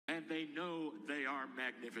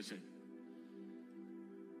magnificent.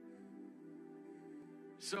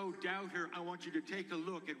 So, doubter, I want you to take a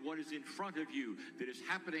look at what is in front of you that is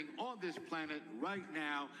happening on this planet right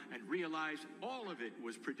now and realize all of it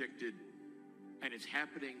was predicted and it's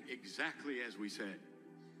happening exactly as we said.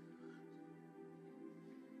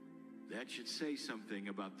 That should say something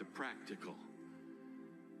about the practical.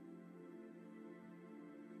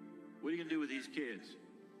 What are you going to do with these kids?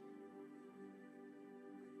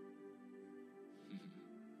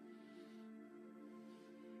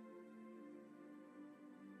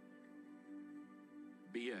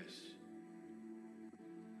 BS.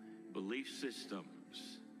 Belief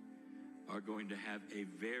systems are going to have a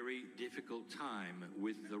very difficult time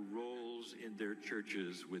with the roles in their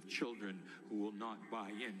churches with children who will not buy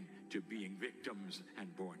in to being victims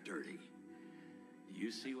and born dirty.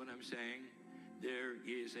 You see what I'm saying? There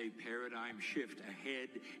is a paradigm shift ahead.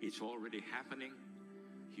 It's already happening.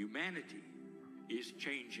 Humanity is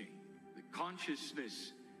changing. The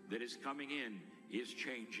consciousness that is coming in is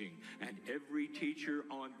changing. And every teacher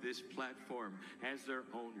on this platform has their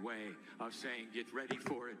own way of saying, get ready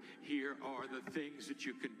for it. Here are the things that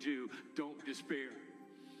you can do. Don't despair.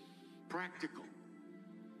 Practical.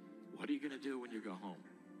 What are you going to do when you go home?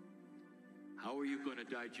 How are you going to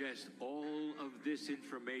digest all of this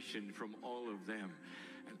information from all of them?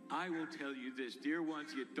 And I will tell you this, dear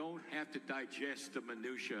ones, you don't have to digest the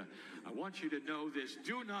minutia. I want you to know this.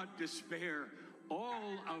 Do not despair.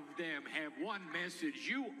 All of them have one message.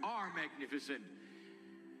 You are magnificent.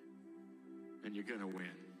 And you're going to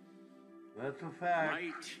win. That's a fact.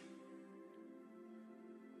 Light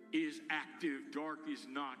is active. Dark is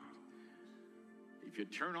not. If you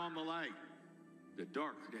turn on the light, the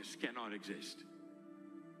darkness cannot exist.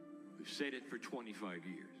 We've said it for 25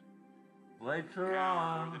 years. Lights are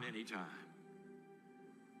on. More than on. any time.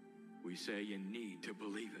 We say you need to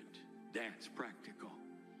believe it. That's practical.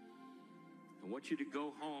 I want you to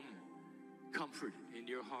go home comforted in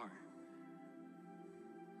your heart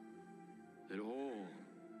that all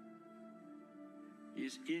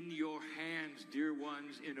is in your hands, dear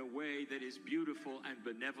ones, in a way that is beautiful and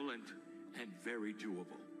benevolent and very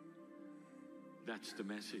doable. That's the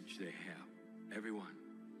message they have. Everyone.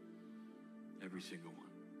 Every single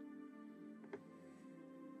one.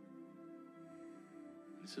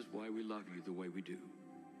 This is why we love you the way we do.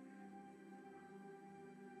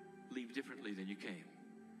 Leave differently than you came.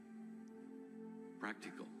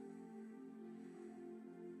 Practical.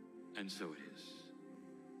 And so it is.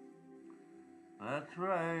 That's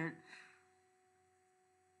right.